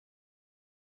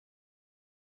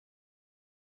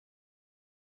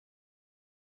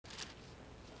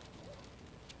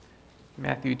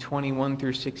Matthew 21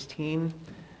 through 16.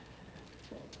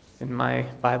 In my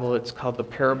Bible, it's called the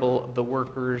Parable of the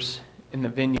Workers in the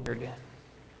Vineyard.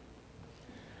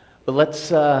 But let's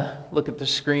look at the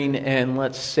screen and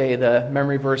let's say the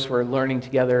memory verse we're learning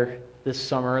together this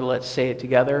summer. Let's say it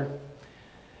together.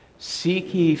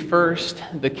 Seek ye first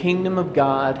the kingdom of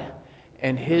God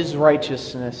and his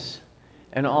righteousness,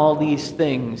 and all these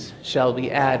things shall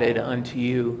be added unto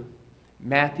you.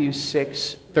 Matthew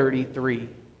 6:33.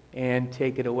 And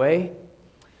take it away.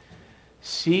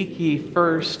 Seek ye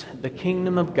first the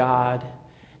kingdom of God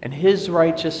and his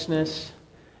righteousness,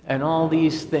 and all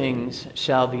these things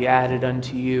shall be added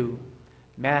unto you.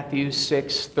 Matthew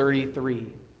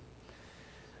 6:33.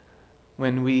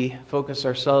 When we focus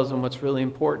ourselves on what's really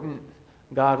important,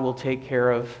 God will take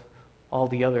care of all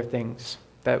the other things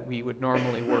that we would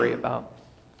normally worry about.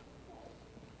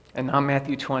 And now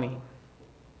Matthew 20.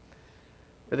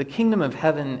 For the kingdom of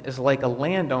heaven is like a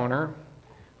landowner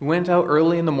who went out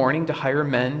early in the morning to hire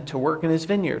men to work in his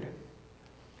vineyard.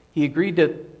 He agreed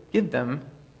to give them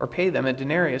or pay them a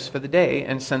denarius for the day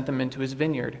and sent them into his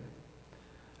vineyard.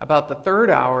 About the third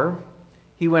hour,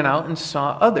 he went out and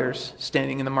saw others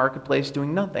standing in the marketplace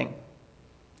doing nothing.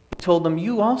 He told them,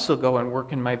 "You also go and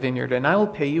work in my vineyard, and I will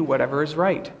pay you whatever is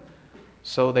right."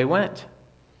 So they went.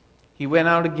 He went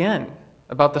out again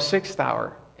about the 6th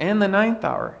hour and the 9th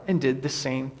hour and did the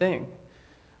same thing.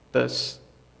 The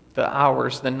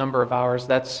hours, the number of hours,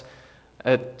 that's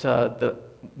at the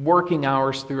working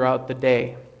hours throughout the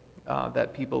day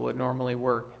that people would normally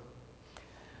work.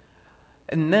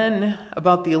 And then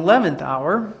about the 11th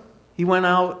hour, he went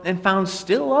out and found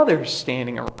still others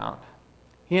standing around.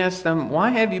 He asked them, "Why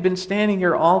have you been standing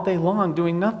here all day long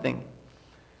doing nothing?"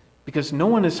 "Because no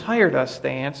one has hired us,"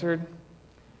 they answered.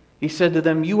 He said to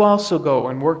them, "You also go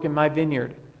and work in my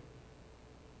vineyard."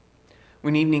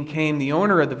 When evening came, the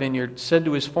owner of the vineyard said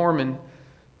to his foreman,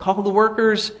 "Call the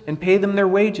workers and pay them their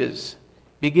wages,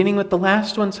 beginning with the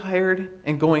last ones hired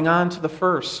and going on to the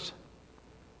first."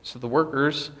 So the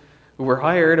workers who were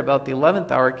hired about the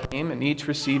 11th hour came, and each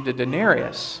received a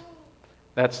denarius.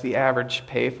 That's the average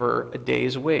pay for a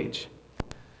day's wage.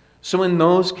 So when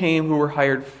those came who were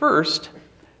hired first,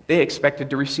 they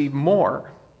expected to receive more.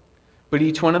 But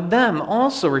each one of them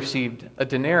also received a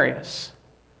denarius.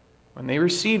 When they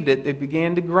received it, they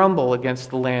began to grumble against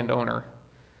the landowner.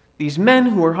 "These men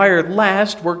who were hired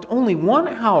last worked only 1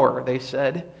 hour," they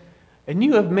said, "and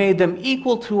you have made them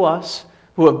equal to us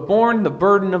who have borne the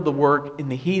burden of the work in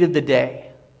the heat of the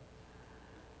day."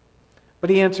 But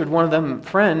he answered one of them,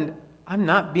 "Friend, I'm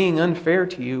not being unfair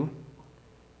to you.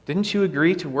 Didn't you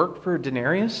agree to work for a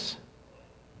denarius?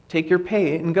 Take your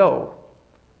pay and go.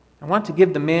 I want to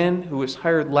give the man who was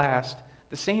hired last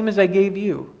the same as I gave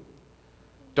you.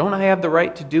 Don't I have the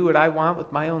right to do what I want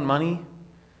with my own money?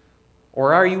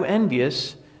 Or are you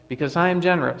envious because I am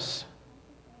generous?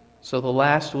 So the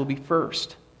last will be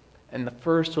first, and the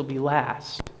first will be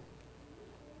last."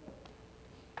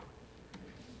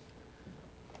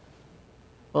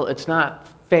 Well, it's not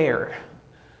fair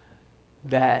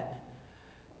that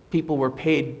people were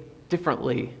paid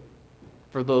differently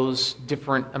for those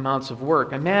different amounts of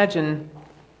work. Imagine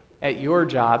at your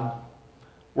job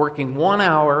working 1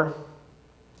 hour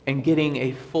and getting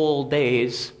a full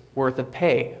day's worth of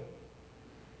pay.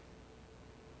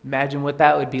 Imagine what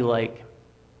that would be like.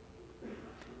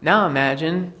 Now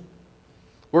imagine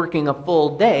working a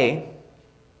full day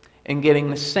and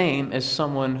getting the same as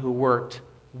someone who worked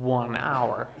 1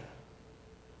 hour.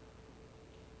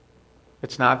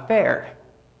 It's not fair.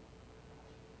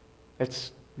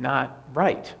 It's not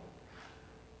right.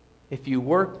 If you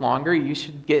work longer, you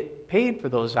should get paid for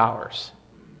those hours.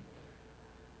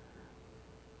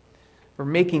 We're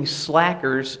making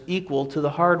slackers equal to the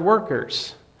hard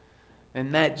workers,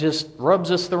 and that just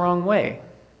rubs us the wrong way.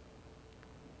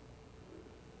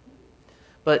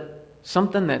 But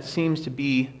something that seems to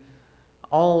be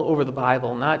all over the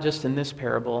Bible, not just in this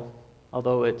parable,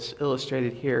 although it's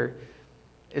illustrated here,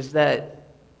 is that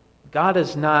God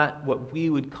is not what we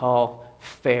would call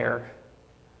fair.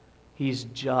 He's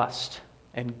just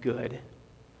and good.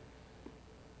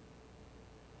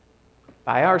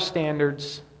 By our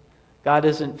standards, God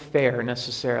isn't fair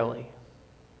necessarily.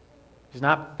 He's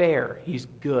not fair. He's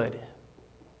good.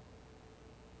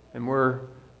 And we're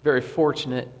very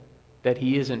fortunate that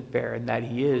he isn't fair and that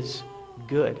he is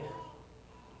good.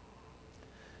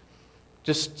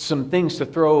 Just some things to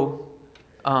throw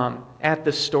at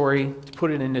this story to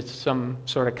put it into some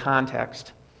sort of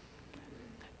context.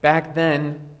 Back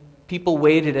then, people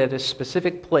waited at a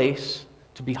specific place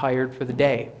to be hired for the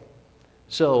day.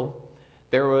 So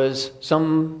there was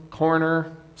some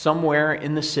corner somewhere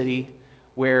in the city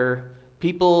where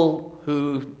people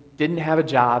who didn't have a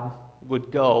job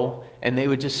would go, and they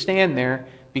would just stand there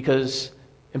because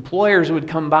employers would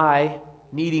come by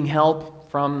needing help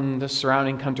from the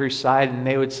surrounding countryside, and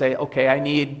they would say, okay, I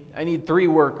need 3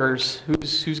 workers.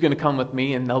 Who's going to come with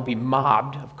me? And they'll be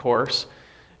mobbed, of course.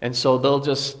 And so they'll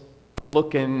just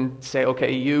look and say,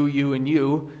 okay, you, and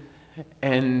you.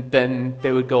 And then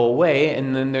they would go away,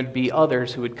 and then there'd be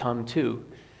others who would come too.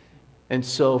 And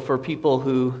so for people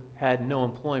who had no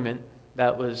employment,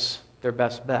 that was their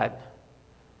best bet.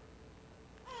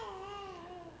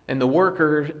 And the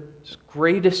worker's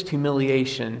greatest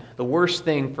humiliation, the worst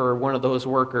thing for one of those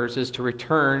workers, is to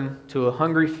return to a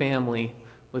hungry family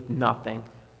with nothing.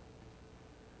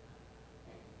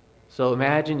 So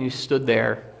imagine you stood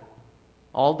there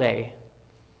all day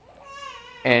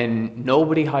and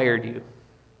nobody hired you.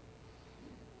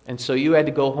 And so you had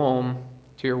to go home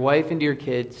to your wife and to your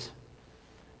kids,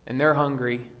 and they're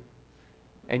hungry,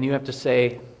 and you have to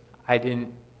say, I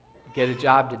didn't get a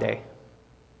job today.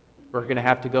 We're going to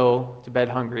have to go to bed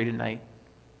hungry tonight.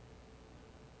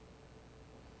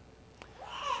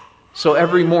 So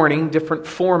every morning, different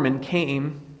foremen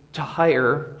came to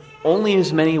hire only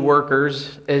as many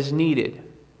workers as needed.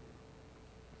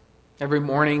 Every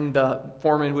morning, the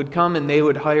foreman would come and they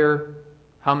would hire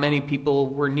how many people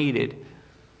were needed.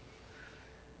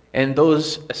 And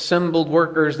those assembled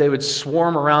workers, they would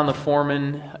swarm around the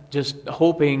foreman, just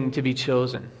hoping to be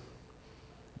chosen.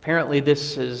 Apparently,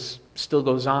 this still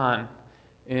goes on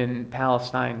in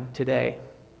Palestine today.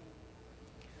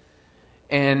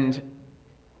 And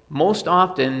most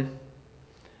often,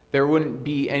 there wouldn't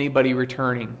be anybody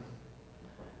returning.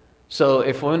 So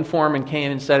if one foreman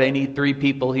came and said, I need 3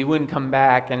 people, he wouldn't come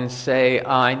back and say,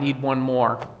 I need 1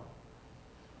 more.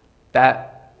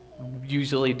 That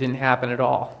usually didn't happen at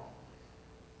all.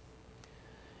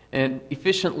 And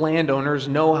efficient landowners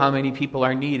know how many people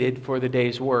are needed for the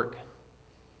day's work.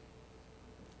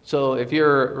 So if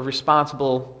you're a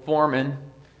responsible foreman,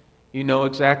 you know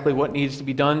exactly what needs to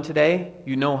be done today,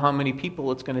 you know how many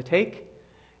people it's going to take,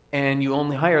 and you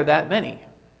only hire that many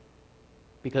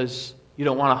because you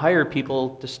don't want to hire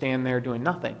people to stand there doing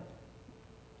nothing.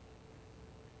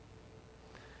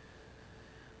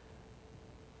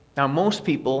 Now, most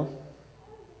people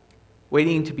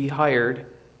waiting to be hired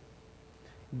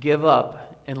give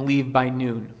up and leave by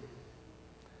noon.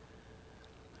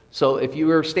 So if you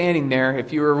were standing there,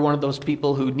 if you were one of those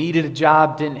people who needed a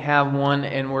job, didn't have one,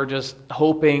 and were just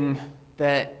hoping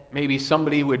that maybe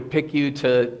somebody would pick you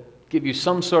to give you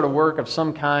some sort of work of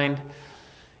some kind,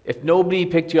 if nobody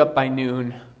picked you up by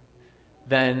noon,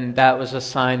 then that was a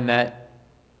sign that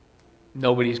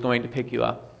nobody's going to pick you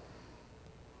up.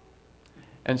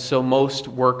 And so most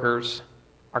workers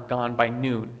are gone by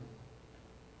noon.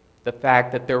 The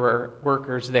fact that there were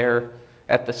workers there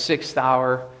at the 6th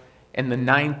hour, and the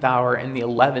 9th hour, and the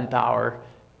 11th hour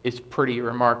is pretty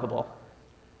remarkable.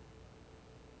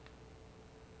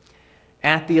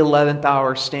 At the 11th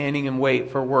hour, standing in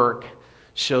wait for work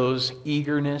shows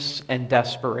eagerness and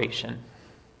desperation.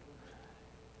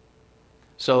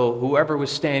 So whoever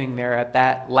was standing there at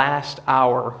that last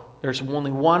hour, there's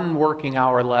only 1 working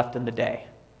hour left in the day.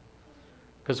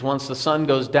 Because once the sun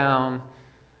goes down,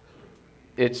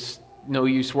 it's no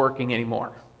use working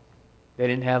anymore. They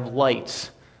didn't have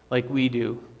lights like we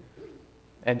do.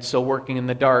 And so working in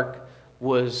the dark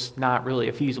was not really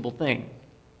a feasible thing.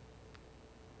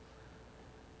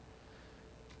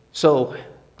 So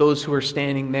those who were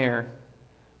standing there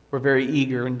were very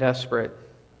eager and desperate.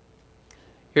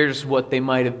 Here's what they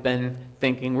might have been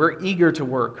thinking. We're eager to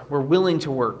work. We're willing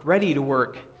to work, ready to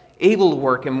work, able to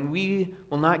work, and we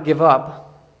will not give up.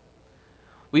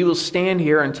 We will stand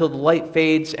here until the light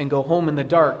fades and go home in the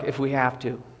dark if we have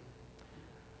to.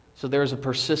 So there's a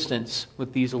persistence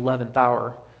with these 11th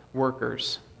hour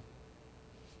workers.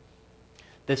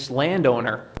 This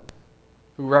landowner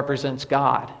who represents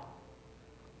God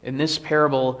in this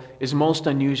parable is most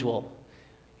unusual.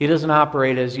 He doesn't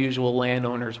operate as usual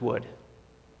landowners would.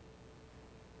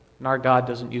 And our God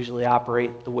doesn't usually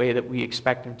operate the way that we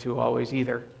expect him to always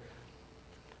either.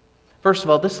 First of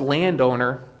all, this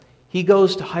landowner, he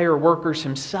goes to hire workers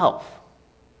himself,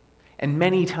 and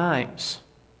many times.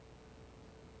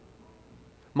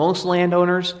 Most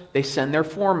landowners, they send their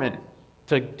foreman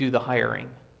to do the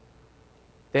hiring.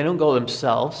 They don't go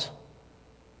themselves.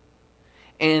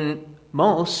 And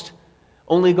most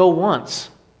only go once.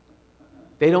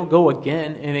 They don't go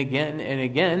again and again and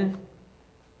again.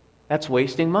 That's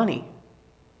wasting money.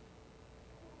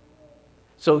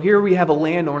 So here we have a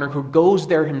landowner who goes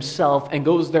there himself and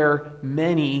goes there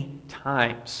many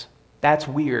times. That's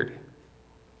weird.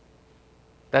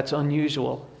 That's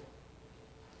unusual.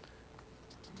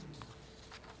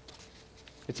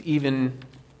 It's even,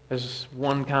 as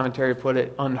one commentary put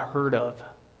it, unheard of.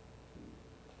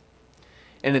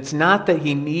 And it's not that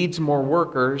he needs more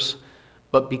workers,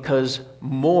 but because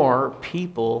more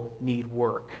people need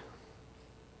work.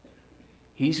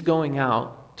 He's going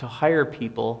out to hire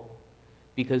people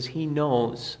because he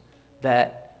knows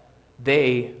that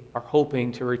they are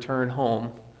hoping to return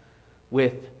home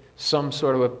with some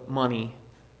sort of money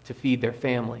to feed their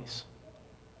families.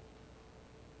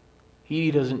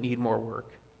 He doesn't need more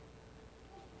work.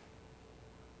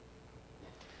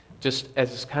 Just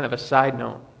as kind of a side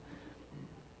note,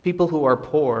 people who are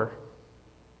poor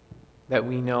that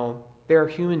we know, they're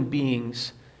human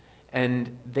beings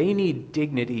and they need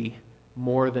dignity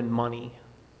more than money.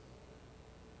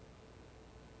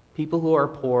 People who are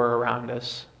poor around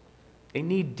us, they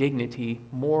need dignity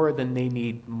more than they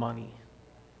need money.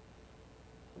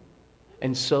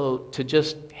 And so to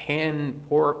just hand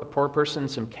a poor person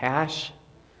some cash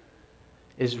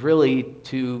is really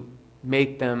to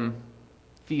make them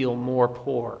feel more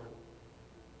poor.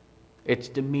 It's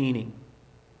demeaning.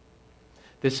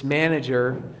 This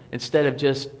manager, instead of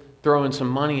just throwing some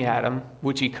money at him,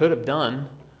 which he could have done,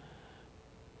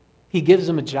 he gives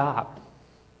them a job.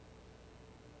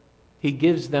 He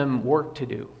gives them work to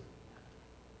do.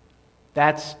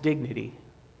 That's dignity.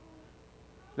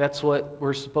 That's what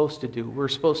we're supposed to do. We're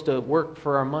supposed to work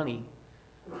for our money,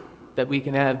 that we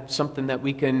can have something that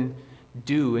we can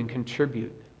do and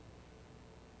contribute.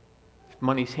 If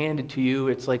money's handed to you,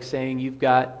 it's like saying you've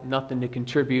got nothing to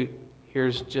contribute.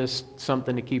 Here's just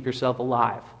something to keep yourself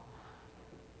alive.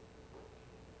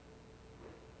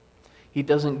 He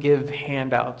doesn't give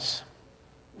handouts.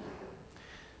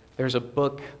 There's a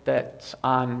book that's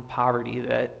on poverty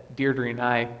that Deirdre and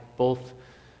I both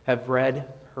have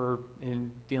read, her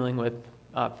in dealing with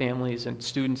families and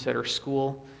students at her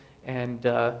school, and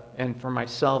for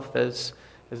myself as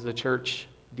the church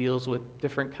deals with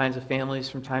different kinds of families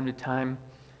from time to time.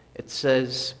 It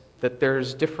says that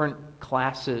there's different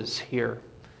classes here.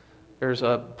 There's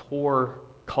a poor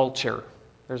culture.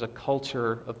 There's a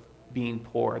culture of being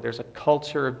poor. There's a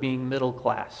culture of being middle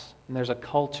class. And there's a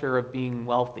culture of being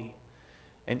wealthy.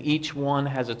 And each one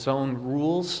has its own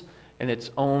rules and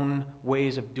its own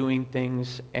ways of doing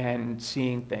things and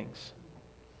seeing things.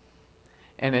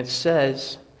 And it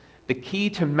says the key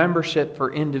to membership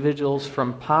for individuals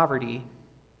from poverty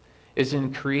is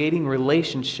in creating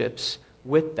relationships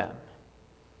with them.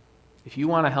 If you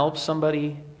want to help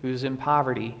somebody who's in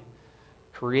poverty,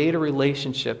 create a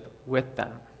relationship with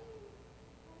them.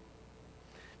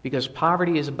 Because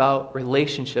poverty is about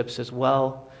relationships as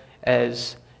well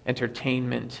as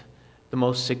entertainment. The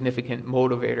most significant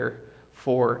motivator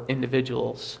for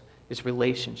individuals is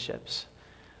relationships.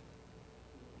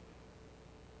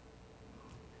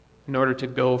 In order to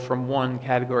go from one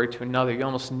category to another, you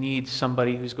almost need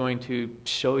somebody who's going to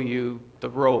show you the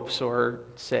ropes or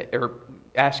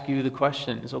ask you the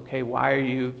questions. Okay, why are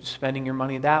you spending your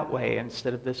money that way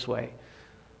instead of this way?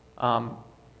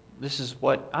 This is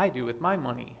what I do with my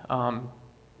money. Why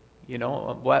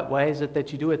is it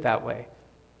that you do it that way?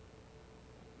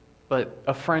 But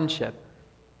a friendship.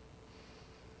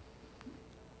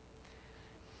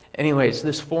 Anyways,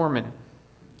 this foreman,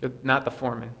 not the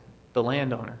foreman, the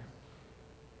landowner,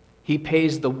 he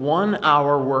pays the 1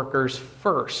 hour workers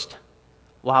first,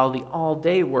 while the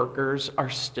all-day workers are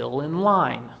still in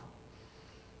line.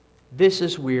 This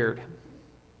is weird.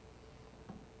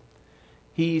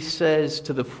 He says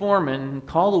to the foreman,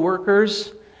 call the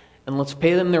workers and let's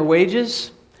pay them their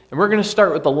wages. And we're going to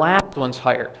start with the last ones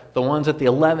hired, the ones at the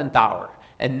 11th hour.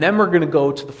 And then we're going to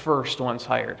go to the first ones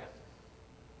hired.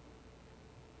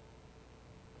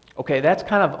 Okay, that's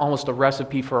kind of almost a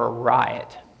recipe for a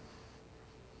riot.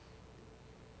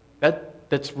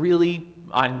 That's really,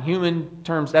 on human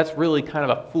terms, that's really kind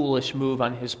of a foolish move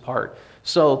on his part.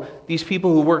 So these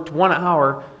people who worked 1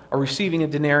 hour are receiving a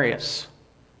denarius.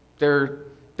 They're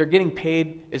getting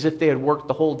paid as if they had worked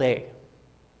the whole day.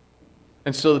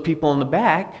 And so the people in the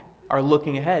back are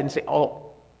looking ahead and say,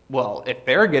 oh, well, if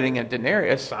they're getting a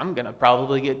denarius, I'm going to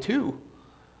probably get 2.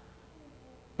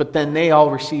 But then they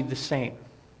all receive the same.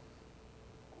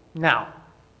 Now,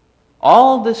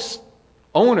 all this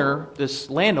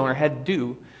landowner had to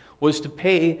do was to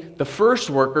pay the first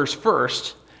workers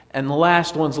first and the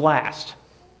last ones last.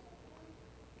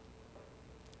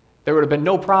 There would have been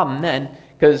no problem then,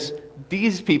 because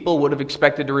these people would have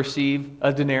expected to receive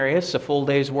a denarius, a full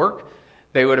day's work.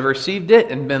 They would have received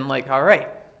it and been like, all right,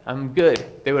 I'm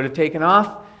good. They would have taken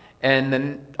off, and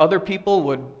then other people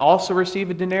would also receive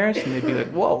a denarius, and they'd be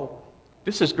like, whoa,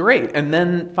 this is great. And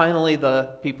then finally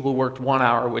the people who worked 1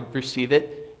 hour would receive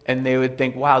it, and they would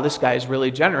think, wow, this guy is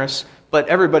really generous, but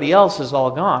everybody else is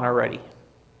all gone already.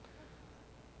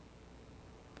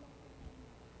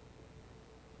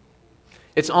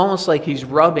 It's almost like he's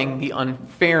rubbing the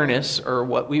unfairness, or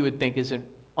what we would think is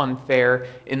unfair,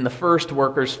 in the first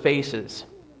workers' faces.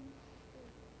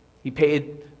 If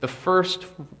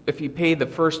he paid the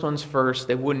first ones first,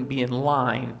 they wouldn't be in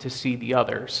line to see the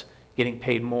others getting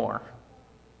paid more.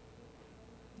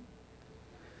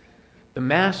 The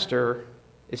master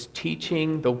is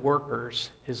teaching the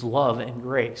workers his love and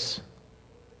grace.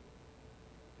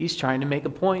 He's trying to make a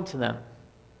point to them.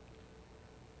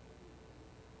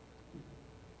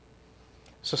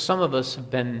 So some of us have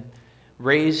been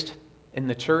raised in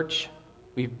the church.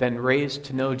 We've been raised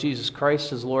to know Jesus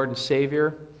Christ as Lord and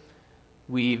Savior.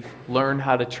 We've learned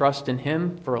how to trust in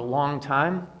Him for a long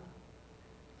time.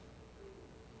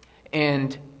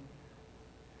 And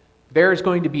there's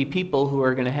going to be people who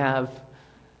are going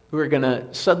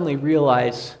to suddenly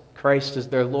realize Christ is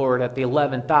their Lord at the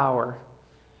 11th hour,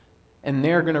 and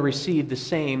they're going to receive the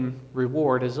same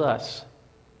reward as us.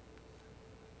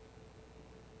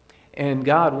 And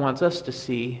God wants us to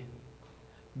see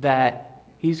that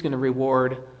He's going to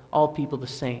reward all people the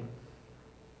same.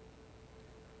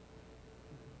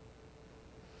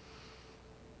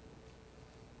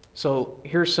 So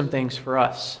here's some things for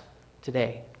us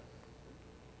today.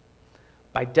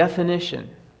 By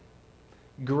definition,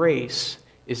 grace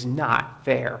is not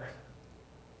fair.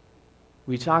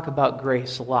 We talk about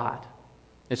grace a lot.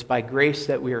 It's by grace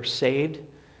that we are saved.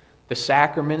 The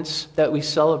sacraments that we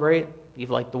celebrate,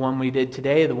 like the one we did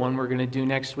today, the one we're going to do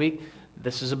next week,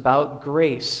 this is about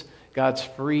grace, God's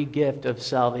free gift of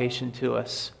salvation to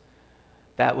us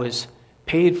that was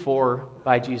paid for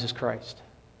by Jesus Christ.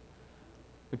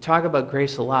 We talk about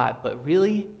grace a lot, but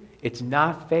really, it's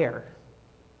not fair.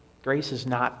 Grace is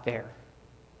not fair.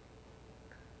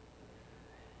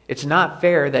 It's not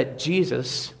fair that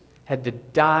Jesus had to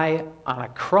die on a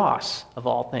cross, of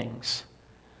all things,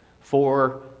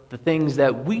 for the things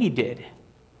that we did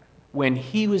when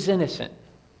He was innocent.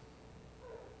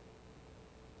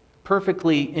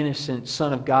 Perfectly innocent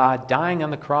Son of God dying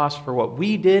on the cross for what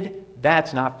we did,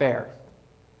 that's not fair.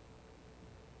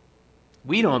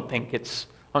 We don't think it's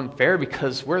unfair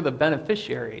because we're the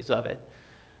beneficiaries of it.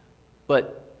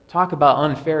 But talk about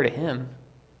unfair to Him.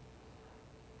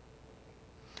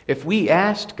 If we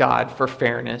asked God for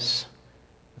fairness,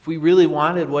 if we really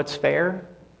wanted what's fair,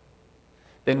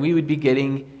 then we would be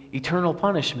getting eternal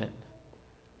punishment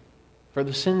for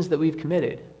the sins that we've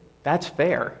committed. That's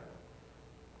fair.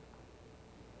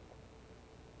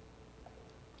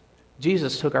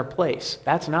 Jesus took our place.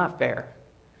 That's not fair.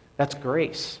 That's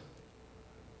grace.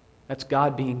 That's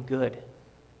God being good.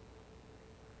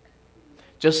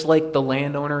 Just like the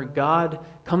landowner, God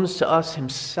comes to us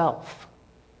Himself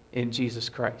in Jesus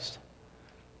Christ.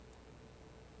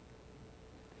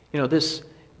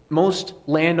 Most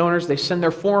landowners, they send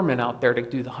their foreman out there to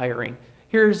do the hiring.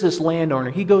 Here's this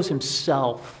landowner. He goes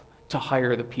himself to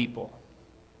hire the people.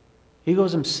 He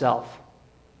goes himself.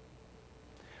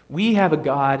 We have a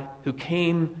God who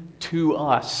came to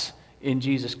us in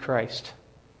Jesus Christ.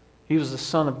 He was the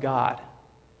Son of God,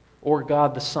 or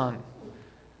God the Son.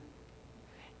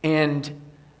 And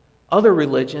other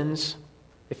religions,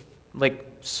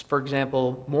 for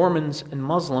example, Mormons and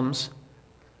Muslims,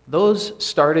 those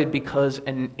started because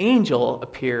an angel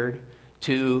appeared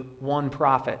to one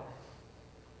prophet.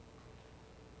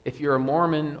 If you're a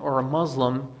Mormon or a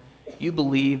Muslim, you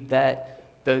believe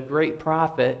that the great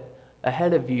prophet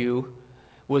ahead of you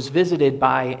was visited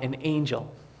by an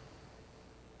angel.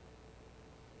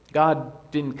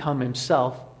 God didn't come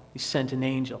Himself, He sent an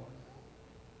angel.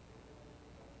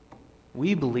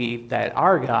 We believe that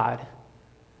our God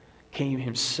came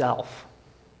Himself.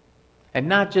 And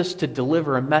not just to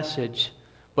deliver a message,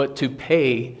 but to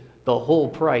pay the whole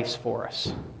price for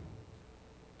us.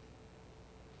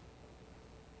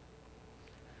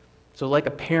 So like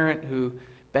a parent who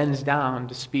bends down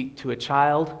to speak to a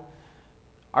child,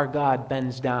 our God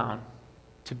bends down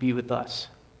to be with us.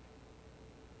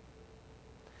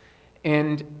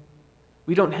 And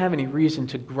we don't have any reason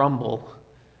to grumble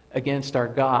against our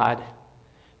God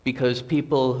because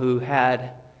people who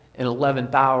had an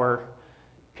 11th hour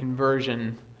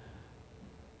conversion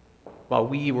while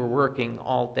we were working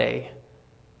all day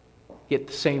get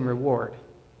the same reward.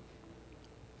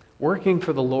 Working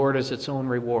for the Lord is its own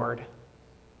reward.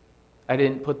 I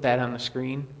didn't put that on the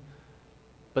screen,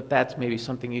 but that's maybe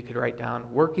something you could write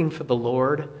down. Working for the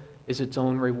Lord is its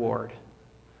own reward.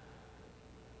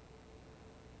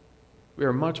 We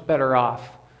are much better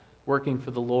off working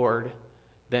for the Lord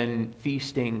than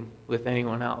feasting with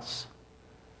anyone else.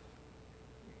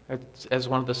 As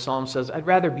one of the Psalms says, I'd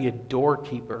rather be a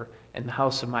doorkeeper in the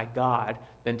house of my God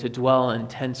than to dwell in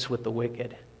tents with the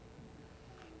wicked.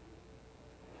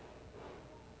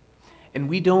 And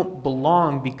we don't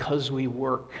belong because we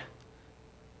work.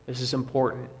 This is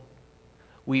important.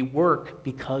 We work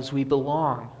because we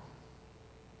belong.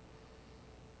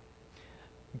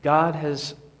 God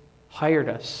has hired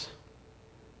us,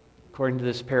 according to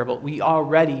this parable. We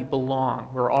already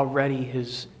belong. We're already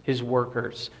His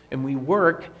workers. And we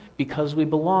work because we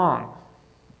belong.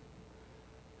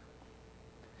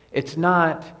 It's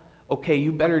not, okay,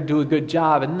 you better do a good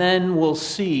job, and then we'll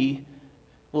see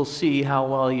how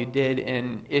well you did,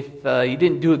 and if you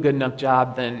didn't do a good enough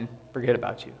job, then forget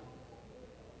about you.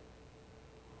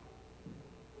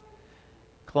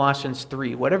 Colossians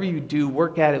 3, whatever you do,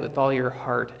 work at it with all your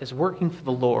heart, as working for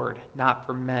the Lord, not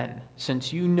for men,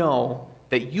 since you know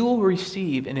that you will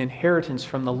receive an inheritance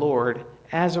from the Lord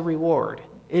as a reward.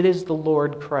 It is the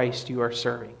Lord Christ you are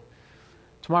serving.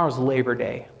 Tomorrow's Labor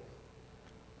Day.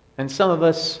 And some of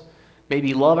us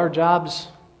maybe love our jobs.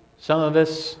 Some of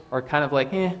us are kind of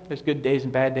like, there's good days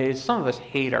and bad days. Some of us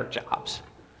hate our jobs.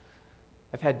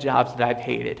 I've had jobs that I've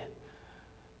hated.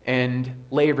 And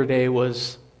Labor Day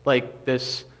was like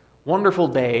this wonderful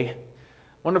day,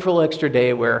 wonderful extra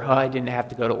day where I didn't have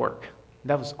to go to work.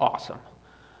 That was awesome.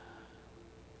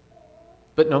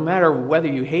 But no matter whether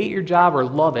you hate your job or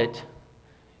love it,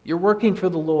 you're working for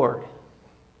the Lord.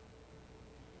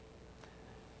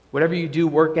 Whatever you do,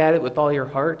 work at it with all your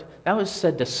heart. That was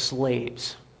said to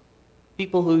slaves.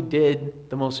 People who did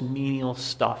the most menial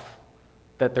stuff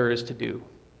that there is to do.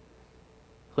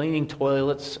 Cleaning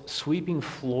toilets, sweeping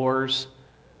floors,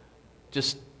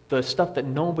 just the stuff that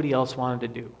nobody else wanted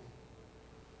to do.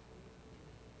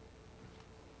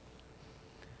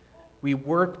 We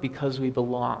work because we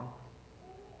belong.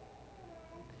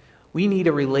 We need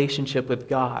a relationship with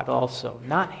God also,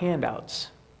 not handouts.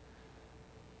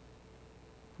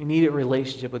 We need a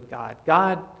relationship with God.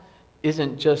 God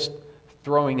isn't just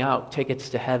throwing out tickets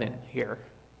to heaven here.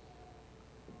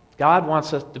 God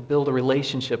wants us to build a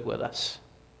relationship with us.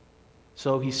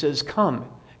 So He says, come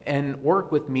and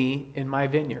work with me in my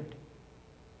vineyard.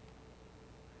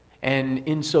 And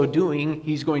in so doing,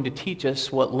 He's going to teach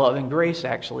us what love and grace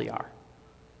actually are.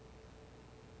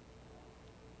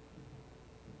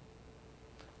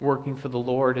 Working for the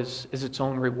Lord is its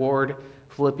own reward.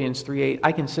 Philippians 3:8,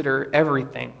 I consider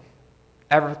everything,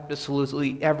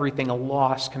 absolutely everything, a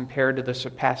loss compared to the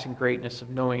surpassing greatness of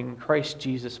knowing Christ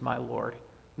Jesus my Lord.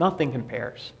 Nothing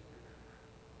compares.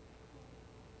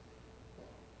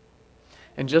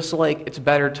 And just like it's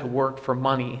better to work for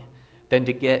money than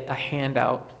to get a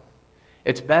handout,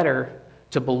 it's better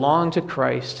to belong to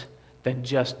Christ than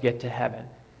just get to heaven.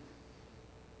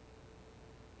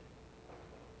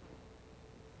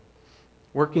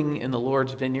 Working in the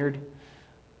Lord's vineyard,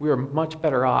 we are much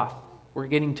better off. We're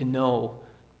getting to know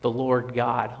the Lord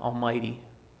God Almighty.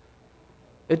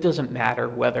 It doesn't matter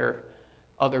whether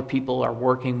other people are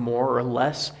working more or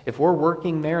less. If we're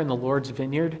working there in the Lord's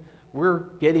vineyard, we're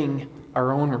getting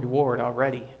our own reward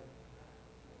already.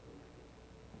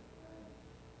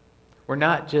 We're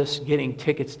not just getting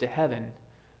tickets to heaven,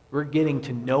 we're getting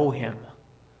to know Him.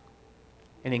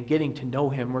 And in getting to know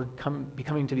Him, we're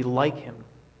becoming to be like Him.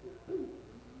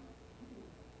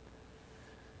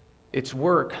 It's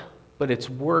work, but it's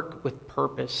work with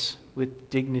purpose, with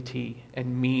dignity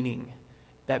and meaning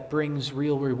that brings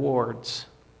real rewards,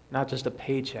 not just a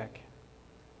paycheck.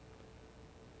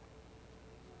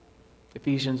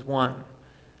 Ephesians 1,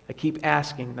 I keep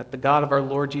asking that the God of our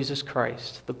Lord Jesus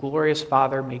Christ, the glorious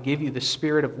Father, may give you the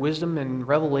spirit of wisdom and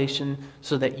revelation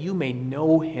so that you may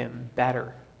know Him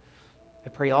better. I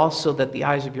pray also that the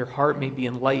eyes of your heart may be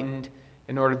enlightened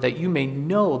in order that you may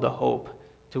know the hope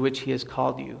to which He has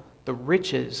called you, the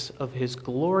riches of His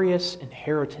glorious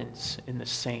inheritance in the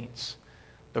saints.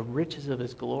 The riches of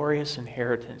His glorious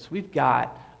inheritance. We've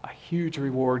got a huge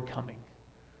reward coming.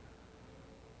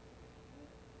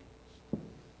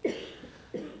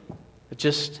 But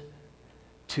just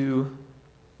to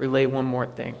relay one more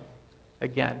thing.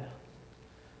 Again,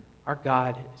 our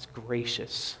God is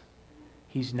gracious.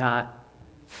 He's not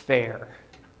fair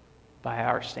by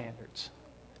our standards.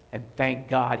 And thank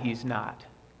God He's not.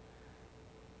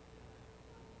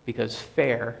 Because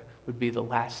fair would be the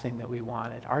last thing that we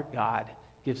wanted. Our God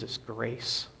gives us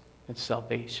grace and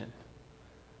salvation.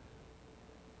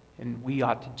 And we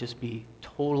ought to just be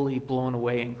totally blown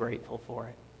away and grateful for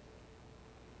it.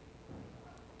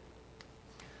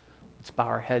 Let's bow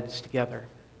our heads together.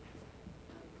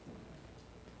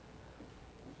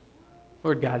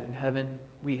 Lord God in heaven,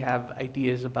 we have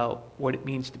ideas about what it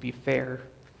means to be fair.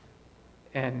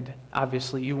 And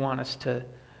obviously you want us to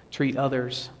treat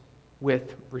others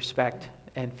with respect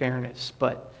and fairness.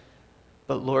 But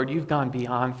Lord, you've gone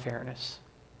beyond fairness,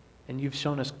 and you've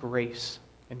shown us grace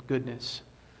and goodness.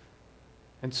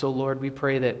 And so, Lord, we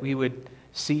pray that we would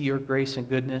see your grace and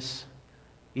goodness,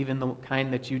 even the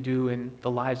kind that you do in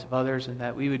the lives of others, and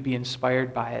that we would be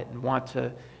inspired by it and want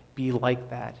to be like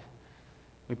that.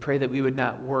 We pray that we would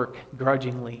not work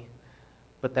grudgingly,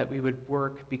 but that we would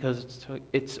work because it's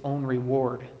its own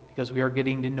reward, because we are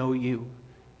getting to know you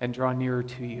and draw nearer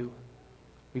to you.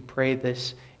 We pray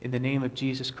this in the name of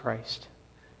Jesus Christ.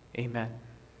 Amen.